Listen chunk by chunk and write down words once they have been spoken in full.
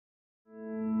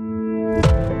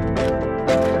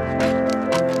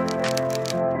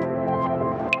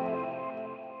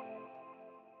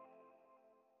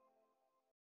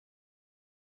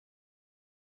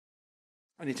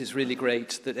And it is really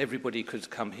great that everybody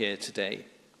could come here today.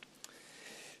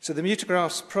 So the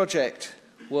Mutographs Project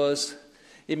was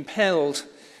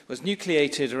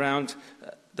nucleated around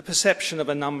the perception of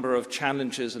a number of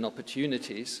challenges and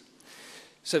opportunities.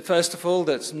 So first of all,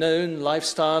 that known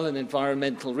lifestyle and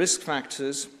environmental risk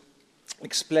factors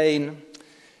explain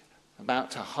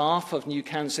about half of new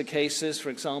cancer cases, for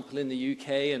example, in the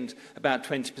UK, and about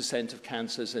 20% of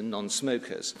cancers in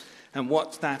non-smokers. And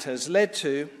what that has led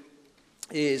to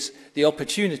is the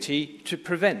opportunity to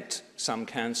prevent some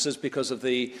cancers because of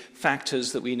the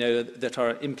factors that we know that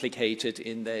are implicated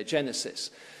in their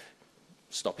genesis.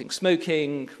 Stopping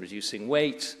smoking, reducing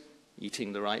weight,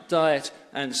 eating the right diet,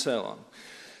 and so on.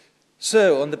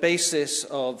 So, on the basis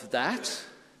of that,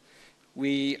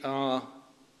 we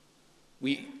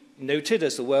noted,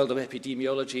 as the world of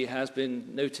epidemiology has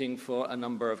been noting for a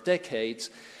number of decades,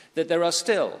 that there are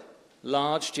still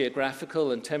large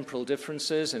geographical and temporal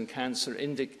differences in cancer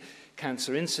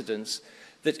incidence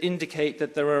that indicate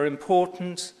that there are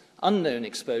important unknown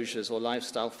exposures or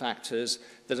lifestyle factors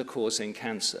that are causing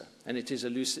cancer. And it is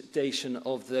elucidation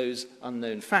of those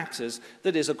unknown factors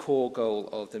that is a core goal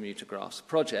of the Mutographs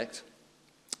Project.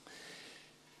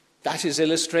 That is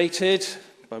illustrated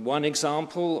by one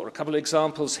example, or a couple of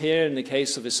examples here, in the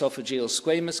case of esophageal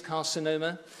squamous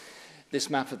carcinoma. This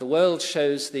map of the world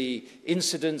shows the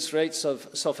incidence rates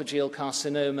of esophageal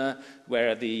carcinoma,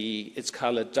 where it's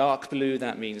colored dark blue,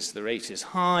 that means the rate is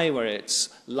high, where it's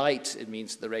light, it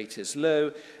means the rate is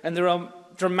low. And there are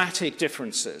dramatic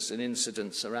differences in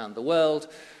incidence around the world,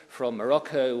 from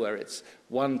Morocco, where it's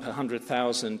 1 per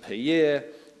 100,000 per year,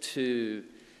 to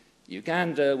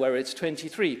Uganda, where it's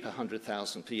 23 per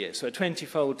 100,000 per year. So a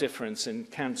 20-fold difference in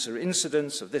cancer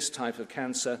incidence of this type of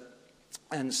cancer,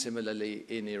 and similarly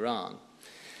in Iran.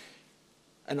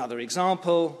 Another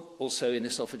example, also in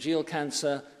esophageal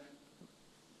cancer,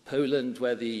 Poland,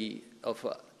 where the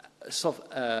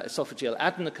esophageal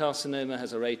adenocarcinoma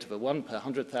has a rate of 1 per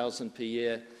 100,000 per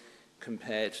year,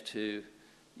 compared to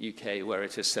UK, where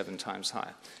it is 7 times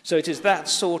higher. So it is that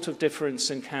sort of difference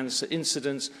in cancer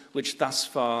incidence, which thus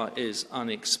far is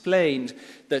unexplained,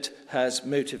 that has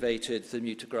motivated the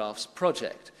Mutographs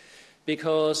Project,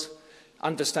 because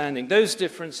understanding those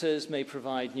differences may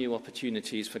provide new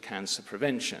opportunities for cancer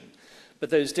prevention.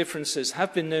 But those differences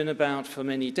have been known about for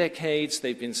many decades.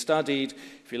 They've been studied,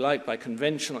 if you like, by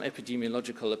conventional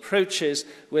epidemiological approaches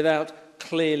without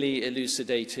clearly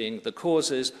elucidating the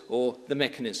causes or the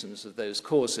mechanisms of those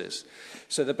causes.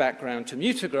 So the background to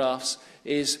Mutographs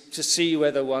is to see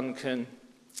whether one can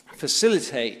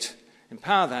facilitate,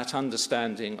 empower that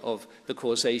understanding of the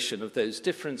causation of those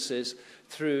differences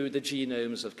through the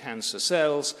genomes of cancer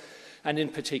cells, and in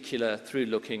particular through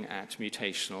looking at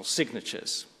mutational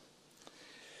signatures.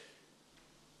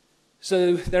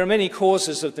 So there are many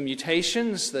causes of the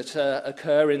mutations that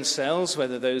occur in cells,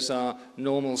 whether those are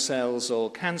normal cells or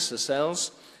cancer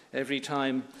cells. Every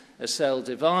time a cell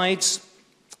divides,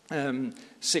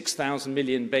 6,000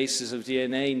 million bases of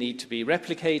DNA need to be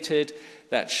replicated.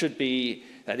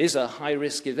 That is a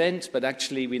high-risk event, but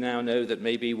actually we now know that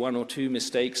maybe 1 or 2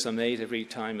 mistakes are made every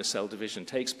time a cell division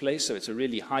takes place, so it's a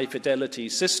really high-fidelity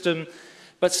system,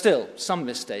 but still, some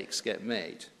mistakes get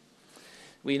made.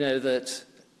 We know that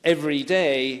every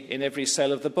day, in every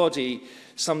cell of the body,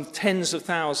 some tens of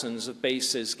thousands of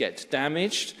bases get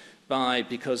damaged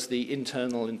because the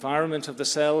internal environment of the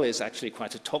cell is actually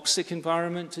quite a toxic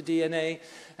environment to DNA,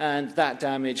 and that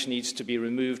damage needs to be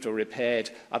removed or repaired,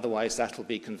 otherwise that will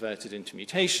be converted into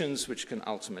mutations, which can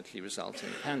ultimately result in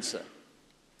cancer.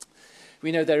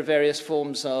 We know there are various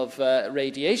forms of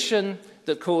radiation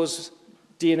that cause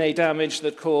DNA damage,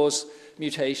 that cause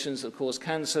mutations that cause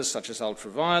cancer, such as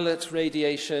ultraviolet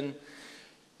radiation,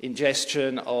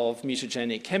 ingestion of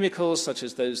mutagenic chemicals, such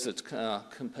as those that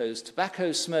compose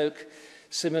tobacco smoke,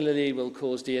 similarly will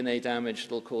cause DNA damage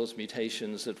that will cause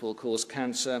mutations that will cause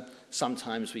cancer.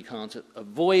 Sometimes we can't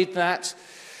avoid that,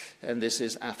 and this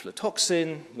is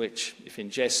aflatoxin, which, if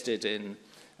ingested in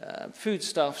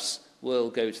foodstuffs,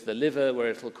 will go to the liver, where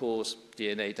it will cause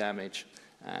DNA damage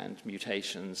and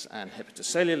mutations and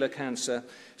hepatocellular cancer.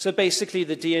 So basically,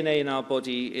 the DNA in our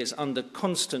body is under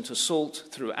constant assault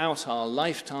throughout our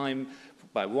lifetime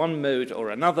by one mode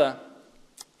or another,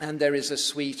 and there is a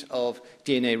suite of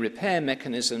DNA repair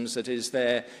mechanisms that is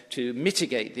there to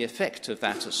mitigate the effect of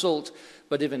that assault.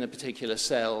 But if in a particular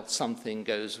cell something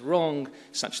goes wrong,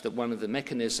 such that one of the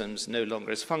mechanisms no longer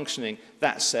is functioning,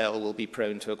 that cell will be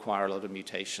prone to acquire a lot of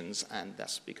mutations and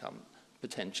thus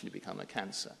potentially become a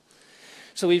cancer.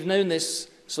 So we've known this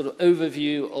sort of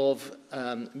overview of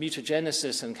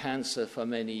mutagenesis and cancer for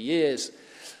many years.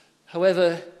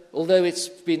 However, although it's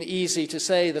been easy to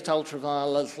say that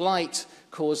ultraviolet light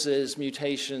causes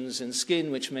mutations in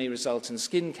skin which may result in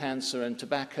skin cancer, and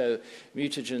tobacco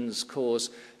mutagens cause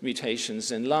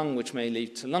mutations in lung which may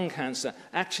lead to lung cancer,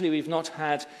 actually we've not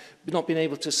been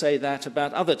able to say that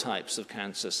about other types of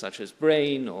cancer, such as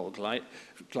brain or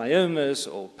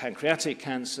gliomas or pancreatic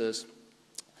cancers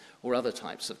or other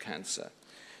types of cancer.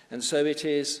 And so it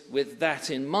is with that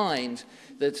in mind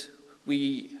that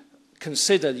we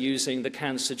consider using the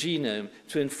cancer genome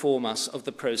to inform us of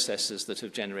the processes that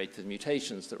have generated the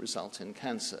mutations that result in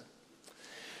cancer.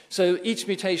 So each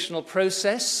mutational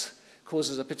process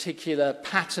causes a particular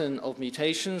pattern of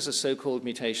mutations, a so-called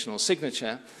mutational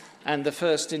signature, and the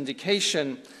first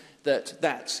indication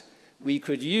that we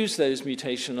could use those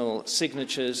mutational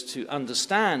signatures to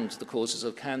understand the causes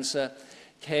of cancer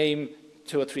came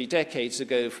 2 or 3 decades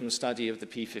ago from study of the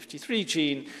p53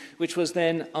 gene, which was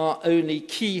then our only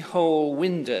keyhole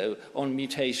window on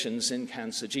mutations in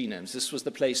cancer genomes. This was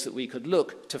the place that we could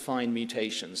look to find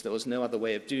mutations. There was no other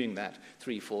way of doing that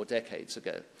 3-4 decades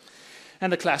ago.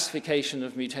 And the classification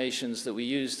of mutations that we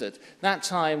used at that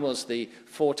time was the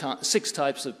 6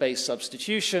 types of base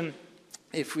substitution,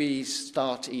 if we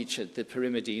start each at the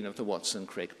pyrimidine of the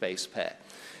Watson-Crick base pair.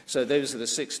 So those are the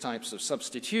 6 types of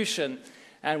substitution.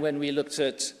 And when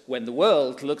the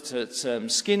world looked at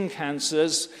skin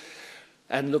cancers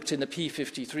and looked in the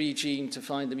p53 gene to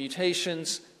find the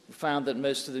mutations, we found that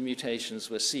most of the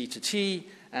mutations were C to T,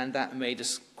 and that made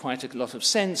us quite a lot of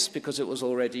sense because it was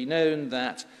already known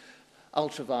that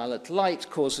ultraviolet light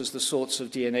causes the sorts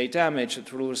of DNA damage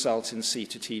that will result in C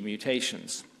to T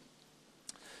mutations.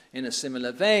 In a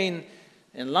similar vein,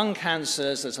 in lung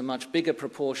cancers, there's a much bigger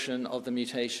proportion of the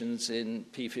mutations in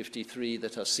p53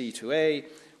 that are C to A,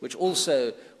 which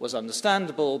also was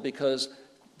understandable because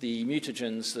the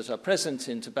mutagens that are present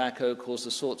in tobacco cause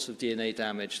the sorts of DNA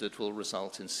damage that will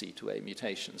result in C to A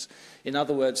mutations. In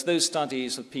other words, those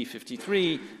studies of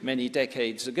p53 many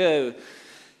decades ago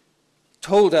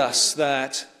told us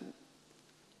that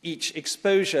each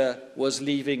exposure was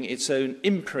leaving its own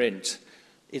imprint,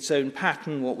 its own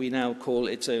pattern, what we now call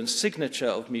its own signature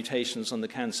of mutations on the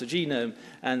cancer genome,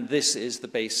 and this is the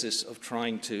basis of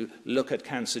trying to look at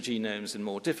cancer genomes and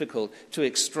more difficult to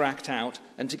extract out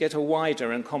and to get a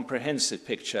wider and comprehensive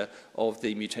picture of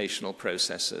the mutational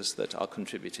processes that are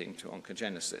contributing to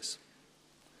oncogenesis.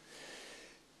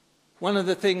 One of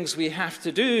the things we have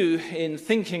to do in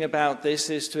thinking about this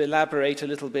is to elaborate a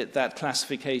little bit that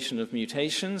classification of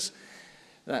mutations.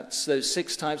 Those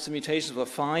 6 types of mutations were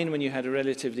fine when you had a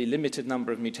relatively limited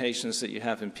number of mutations that you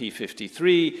have in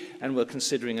p53, and we're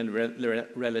considering a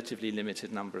relatively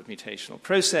limited number of mutational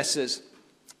processes.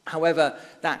 However,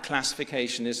 that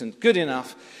classification isn't good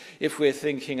enough if we're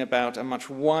thinking about a much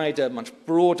wider, much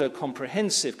broader,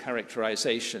 comprehensive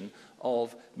characterization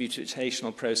of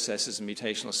mutational processes and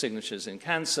mutational signatures in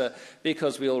cancer,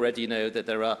 because we already know that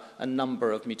there are a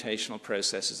number of mutational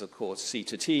processes, of course, C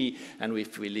to T, and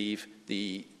if we leave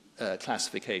the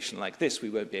classification like this,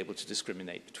 we won't be able to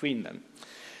discriminate between them.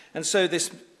 And so this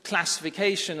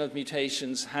classification of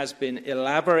mutations has been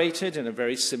elaborated in a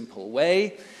very simple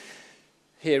way.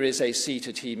 Here is a C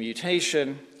to T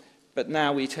mutation, but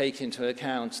now we take into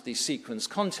account the sequence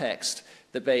context,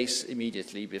 the base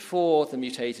immediately before the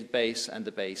mutated base and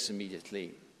the base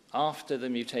immediately after the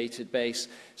mutated base.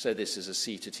 So this is a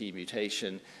C to T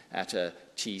mutation at a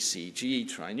TCG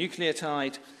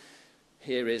trinucleotide.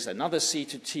 Here is another C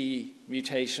to T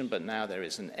mutation, but now there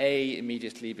is an A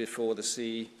immediately before the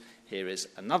C. Here is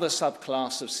another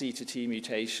subclass of C to T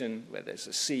mutation where there's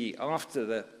a C after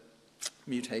the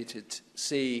mutated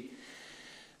C.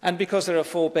 And because there are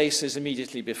 4 bases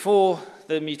immediately before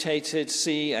the mutated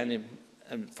C and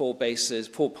 4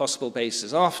 possible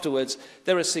bases afterwards,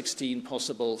 there are 16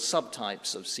 possible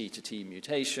subtypes of C to T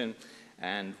mutation,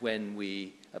 and when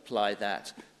we apply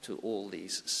that to all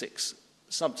these 6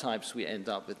 subtypes, we end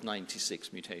up with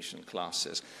 96 mutation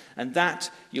classes. And that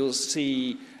you'll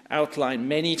see outlined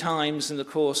many times in the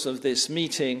course of this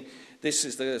meeting. This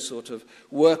is the sort of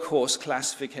workhorse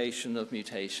classification of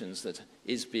mutations that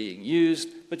is being used,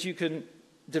 but you can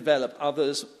develop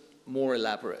others more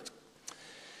elaborate.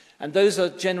 And those are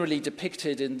generally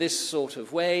depicted in this sort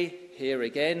of way. Here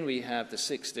again, we have the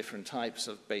 6 different types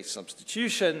of base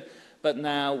substitution, but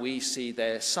now we see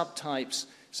their subtypes.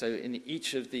 So in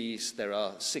each of these, there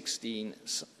are 16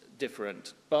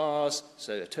 different bars,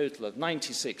 so a total of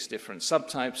 96 different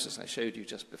subtypes, as I showed you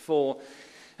just before.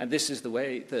 And this is the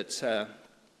way that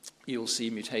you'll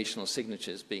see mutational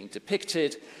signatures being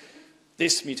depicted.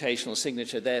 This mutational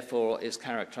signature, therefore, is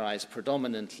characterized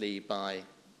predominantly by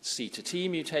C to T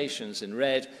mutations in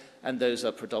red and those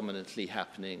are predominantly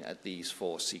happening at these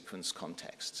 4 sequence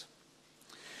contexts.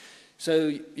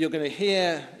 So you're going to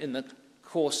hear in the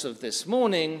course of this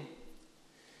morning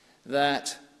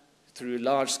that through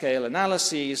large-scale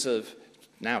analyses of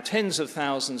now tens of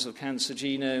thousands of cancer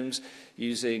genomes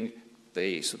using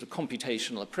the sort of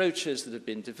computational approaches that have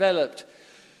been developed,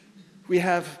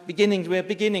 we're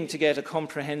beginning to get a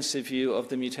comprehensive view of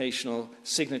the mutational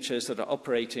signatures that are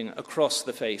operating across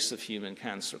the face of human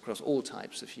cancer, across all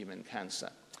types of human cancer.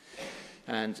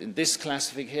 And in this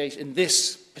classification, in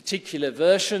this particular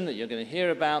version that you're going to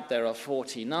hear about, there are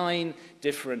 49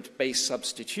 different base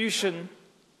substitution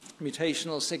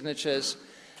mutational signatures.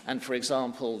 And for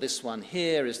example, this one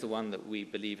here is the one that we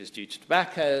believe is due to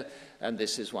tobacco, and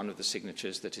this is one of the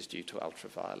signatures that is due to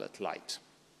ultraviolet light.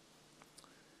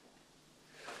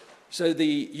 So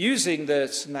using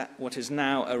what is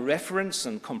now a reference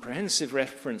and comprehensive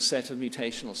reference set of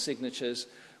mutational signatures,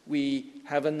 we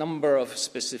have a number of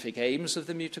specific aims of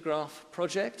the Mutographs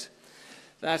Project.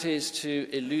 That is to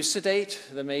elucidate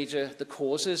the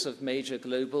causes of major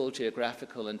global,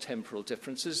 geographical, and temporal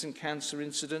differences in cancer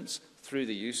incidence through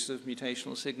the use of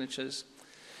mutational signatures,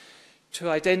 to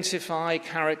identify,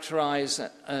 characterize,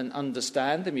 and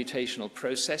understand the mutational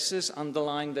processes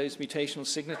underlying those mutational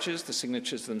signatures. The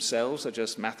signatures themselves are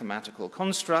just mathematical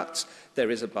constructs. There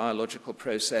is a biological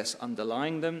process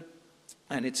underlying them,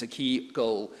 and it's a key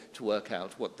goal to work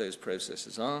out what those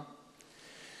processes are.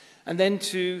 And then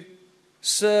to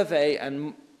survey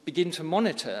and begin to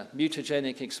monitor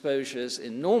mutagenic exposures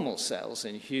in normal cells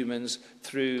in humans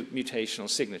through mutational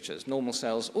signatures. Normal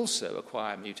cells also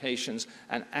acquire mutations,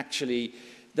 and actually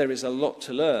there is a lot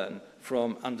to learn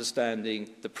from understanding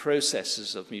the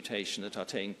processes of mutation that are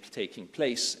taking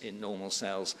place in normal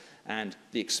cells and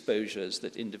the exposures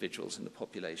that individuals in the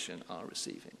population are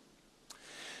receiving.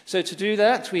 So to do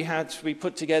that, we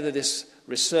put together this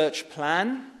research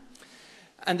plan,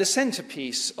 and the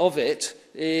centerpiece of it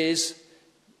is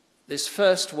this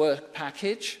first work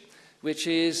package, which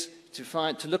is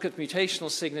to look at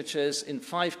mutational signatures in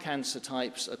 5 cancer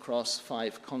types across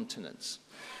 5 continents.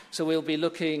 So we'll be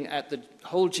looking at the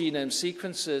whole genome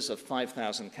sequences of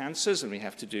 5,000 cancers, and we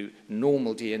have to do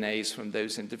normal DNAs from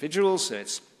those individuals, so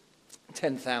it's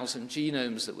 10,000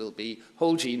 genomes that will be,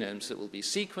 whole genomes that will be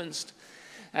sequenced.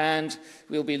 And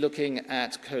we'll be looking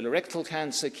at colorectal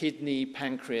cancer, kidney,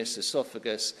 pancreas,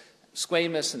 esophagus,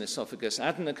 squamous and esophagus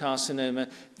adenocarcinoma.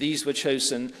 These were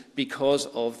chosen because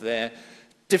of their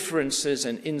differences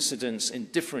and incidence in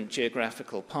different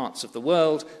geographical parts of the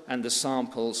world, and the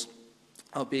samples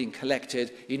are being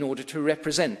collected in order to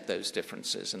represent those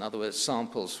differences. In other words,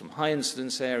 samples from high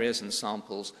incidence areas and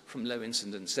samples from low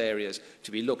incidence areas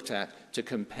to be looked at to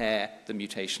compare the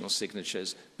mutational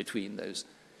signatures between those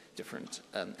different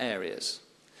areas.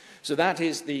 So that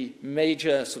is the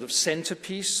major sort of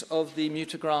centerpiece of the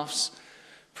Mutographs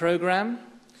program.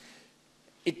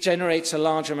 It generates a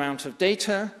large amount of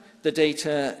data. The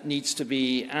data needs to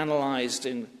be analyzed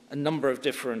in a number of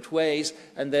different ways,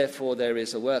 and therefore there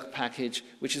is a work package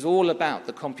which is all about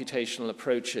the computational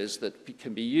approaches that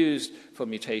can be used for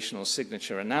mutational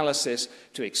signature analysis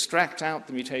to extract out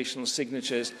the mutational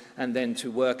signatures and then to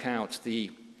work out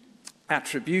the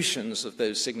attributions of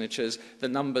those signatures, the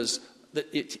numbers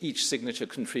that each signature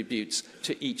contributes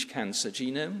to each cancer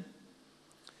genome.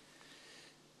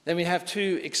 Then we have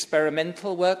 2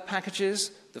 experimental work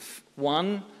packages.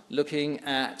 One looking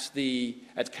at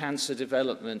cancer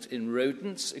development in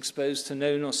rodents exposed to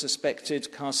known or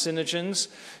suspected carcinogens.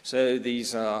 So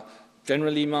these are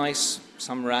generally mice,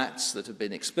 some rats that have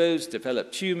been exposed,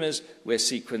 developed tumors. We're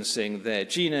sequencing their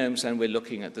genomes, and we're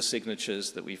looking at the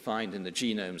signatures that we find in the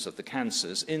genomes of the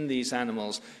cancers in these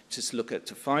animals to look at,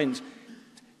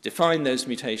 define those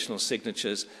mutational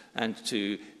signatures, and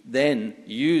to then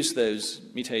use those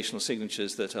mutational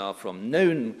signatures that are from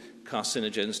known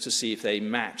carcinogens to see if they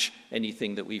match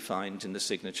anything that we find in the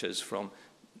signatures from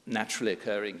naturally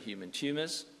occurring human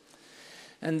tumors.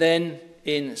 And then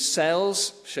in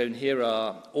cells, shown here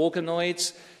are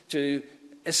organoids, to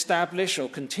establish or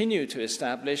continue to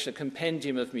establish a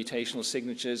compendium of mutational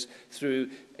signatures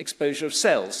through exposure of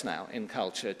cells now in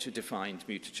culture to defined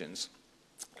mutagens.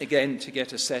 Again, to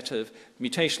get a set of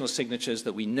mutational signatures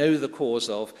that we know the cause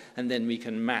of, and then we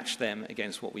can match them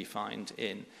against what we find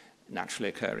in naturally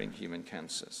occurring human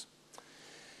cancers.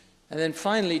 And then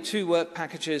finally, 2 work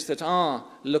packages that are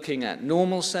looking at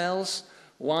normal cells.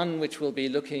 One which will be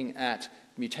looking at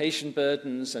mutation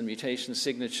burdens and mutation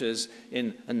signatures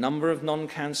in a number of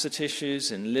non-cancer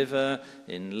tissues, in liver,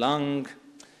 in lung,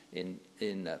 in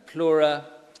pleura,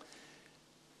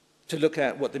 to look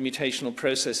at what the mutational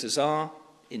processes are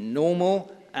in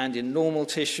normal and in normal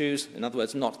tissues, in other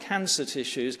words, not cancer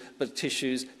tissues, but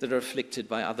tissues that are afflicted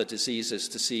by other diseases,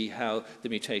 to see how the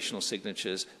mutational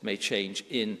signatures may change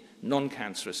in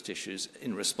non-cancerous tissues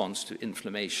in response to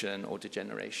inflammation or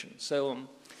degeneration, so on.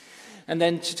 And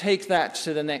then to take that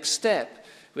to the next step,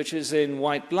 which is in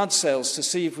white blood cells, to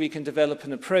see if we can develop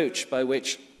an approach by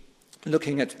which,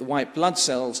 looking at the white blood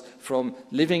cells from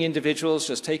living individuals,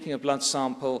 just taking a blood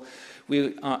sample,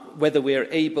 whether we are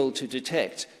able to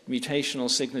detect mutational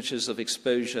signatures of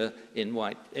exposure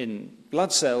in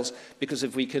blood cells, because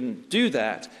if we can do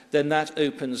that, then that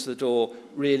opens the door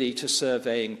really to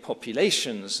surveying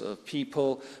populations of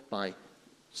people by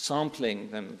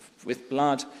sampling them with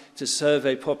blood to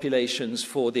survey populations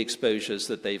for the exposures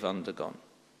that they've undergone.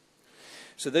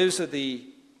 So those are the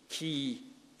key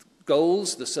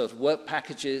goals, the sort of work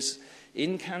packages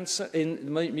in cancer, in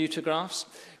Mutographs.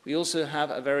 We also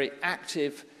have a very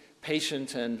active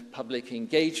patient and public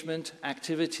engagement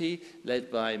activity led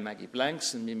by Maggie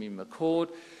Blanks and Mimi McCord,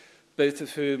 both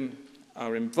of whom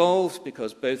are involved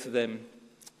because both of them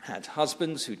had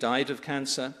husbands who died of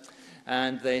cancer,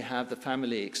 and they have the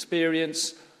family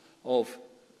experience of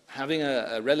having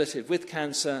a relative with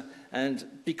cancer. And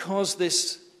because the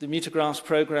Mutographs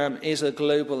program is a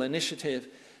global initiative,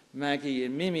 Maggie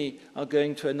and Mimi are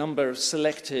going to a number of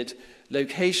selected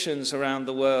locations around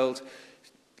the world,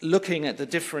 looking at the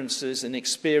differences in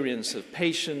experience of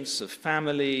patients, of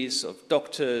families, of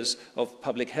doctors, of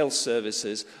public health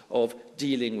services, of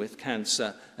dealing with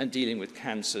cancer and dealing with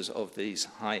cancers of these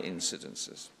high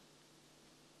incidences.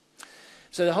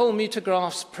 So the whole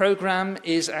Mutographs program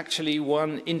is actually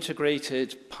one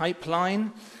integrated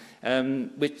pipeline,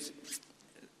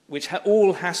 which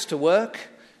all has to work.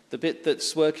 The bit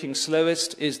that's working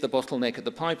slowest is the bottleneck of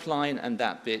the pipeline, and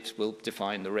that bit will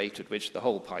define the rate at which the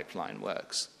whole pipeline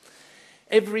works.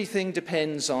 Everything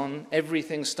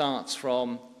starts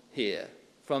from here,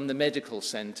 from the medical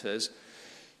centers.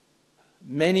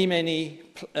 Many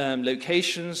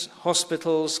locations,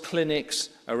 hospitals, clinics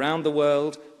around the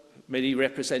world, many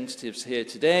representatives here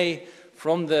today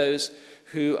from those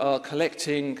who are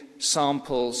collecting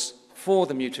samples for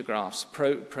the Mutographs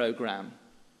program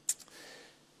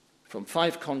from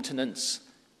 5 continents,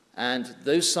 and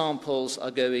those samples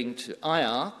are going to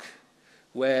IARC,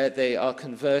 where they are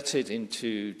converted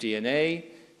into DNA.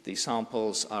 The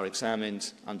samples are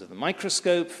examined under the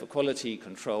microscope for quality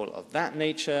control of that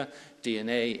nature.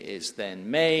 DNA is then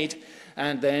made,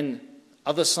 and then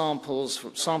other samples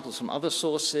from other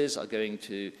sources are going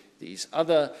to these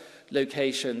other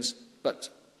locations, but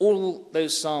all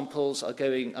those samples are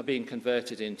being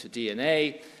converted into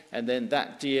DNA, and then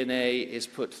that DNA is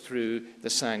put through the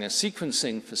Sanger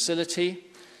sequencing facility.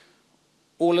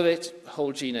 All of it,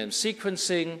 whole genome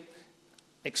sequencing,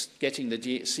 getting the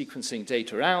sequencing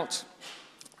data out,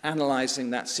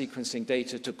 analyzing that sequencing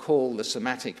data to call the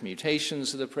somatic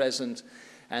mutations that are present,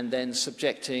 and then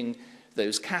subjecting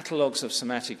those catalogues of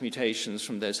somatic mutations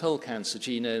from those whole cancer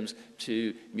genomes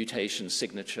to mutation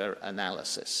signature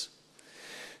analysis.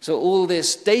 So all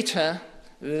this data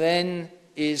then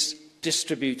is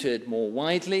distributed more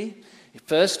widely.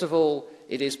 First of all,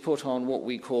 it is put on what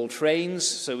we call trains.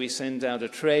 So we send out a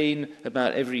train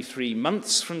about every 3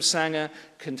 months from Sanger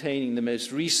containing the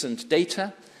most recent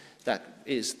data. That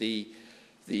is the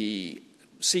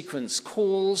sequence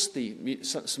calls, the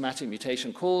somatic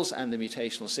mutation calls, and the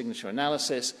mutational signature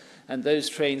analysis. And those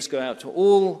trains go out to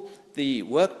all the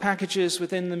work packages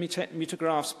within the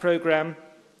Mutographs program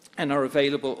and are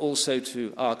available also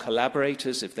to our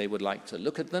collaborators if they would like to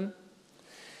look at them.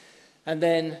 And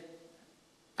then,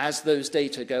 as those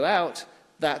data go out,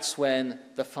 that's when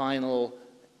the final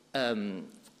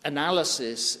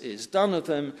analysis is done of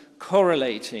them,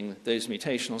 correlating those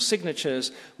mutational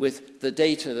signatures with the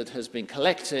data that has been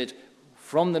collected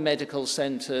from the medical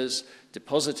centers,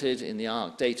 deposited in the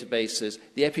IARC databases,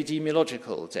 the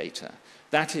epidemiological data.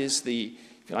 That is the,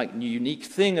 if you like, unique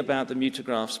thing about the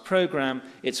Mutographs program.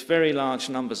 It's very large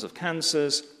numbers of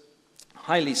cancers,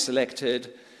 highly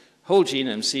selected, whole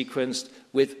genome sequenced,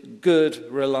 with good,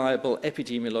 reliable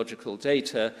epidemiological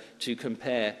data to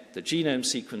compare the genome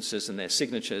sequences and their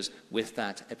signatures with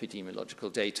that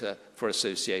epidemiological data for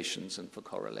associations and for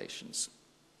correlations.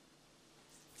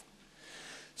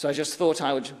 So I just thought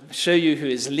I would show you who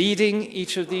is leading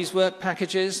each of these work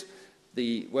packages.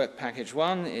 The work package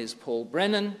 1 is Paul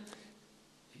Brennan.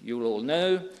 You will all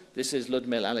know this is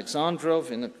Ludmil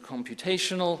Alexandrov in the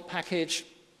computational package,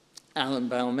 Alan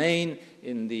Balmain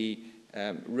in the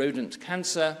rodent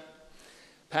cancer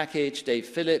package, Dave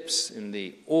Phillips in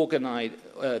the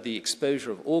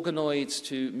exposure of organoids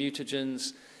to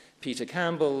mutagens, Peter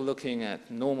Campbell looking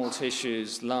at normal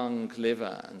tissues, lung,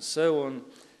 liver, and so on,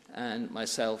 and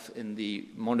myself in the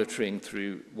monitoring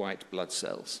through white blood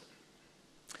cells.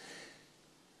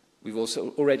 We've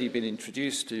also already been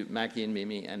introduced to Maggie and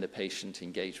Mimi and the patient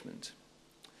engagement.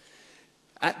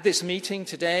 At this meeting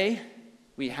today,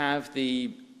 we have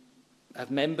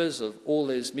members of all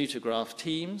those Mutograph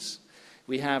teams.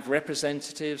 We have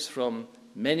representatives from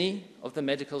many of the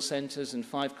medical centers in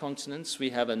 5 continents. We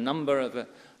have a number of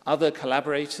other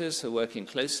collaborators who are working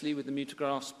closely with the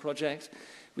Mutographs Project.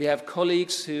 We have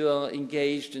colleagues who are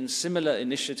engaged in similar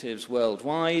initiatives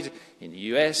worldwide, in the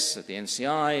US, at the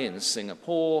NCI, in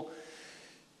Singapore.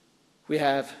 We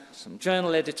have some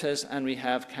journal editors, and we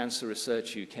have Cancer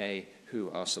Research UK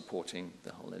who are supporting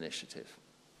the whole initiative.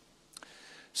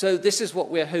 So this is what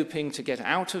we're hoping to get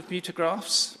out of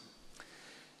Mutographs: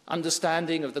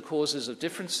 understanding of the causes of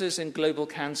differences in global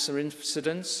cancer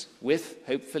incidence, with,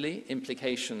 hopefully,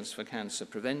 implications for cancer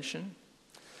prevention.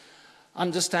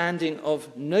 Understanding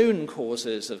of known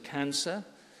causes of cancer,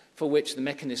 for which the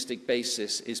mechanistic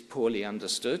basis is poorly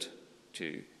understood,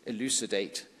 to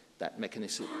elucidate that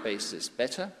mechanistic basis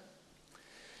better.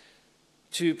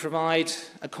 To provide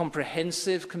a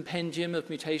comprehensive compendium of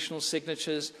mutational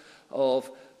signatures of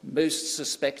most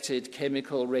suspected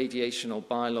chemical, radiation, or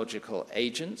biological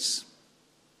agents.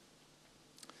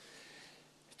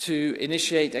 To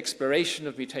initiate exploration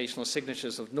of mutational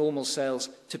signatures of normal cells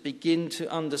to begin to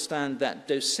understand that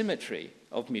dosimetry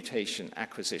of mutation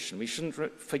acquisition. We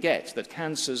shouldn't forget that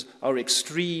cancers are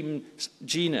extreme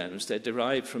genomes. They're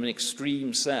derived from an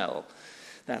extreme cell.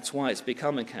 That's why it's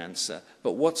become a cancer.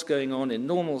 But what's going on in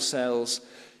normal cells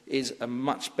is a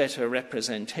much better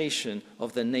representation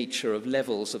of the nature of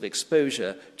levels of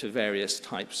exposure to various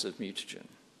types of mutagen.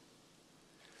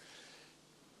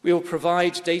 We will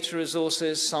provide data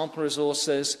resources, sample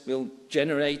resources. We will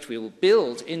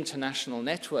build international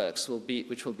networks,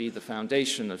 which will be the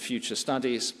foundation of future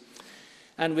studies.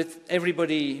 And with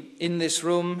everybody in this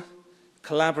room,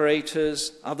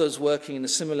 collaborators, others working in a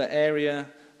similar area,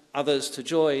 others to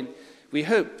join, we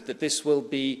hope that this will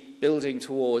be building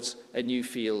towards a new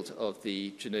field of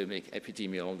the genomic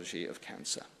epidemiology of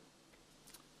cancer.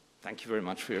 Thank you very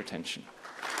much for your attention.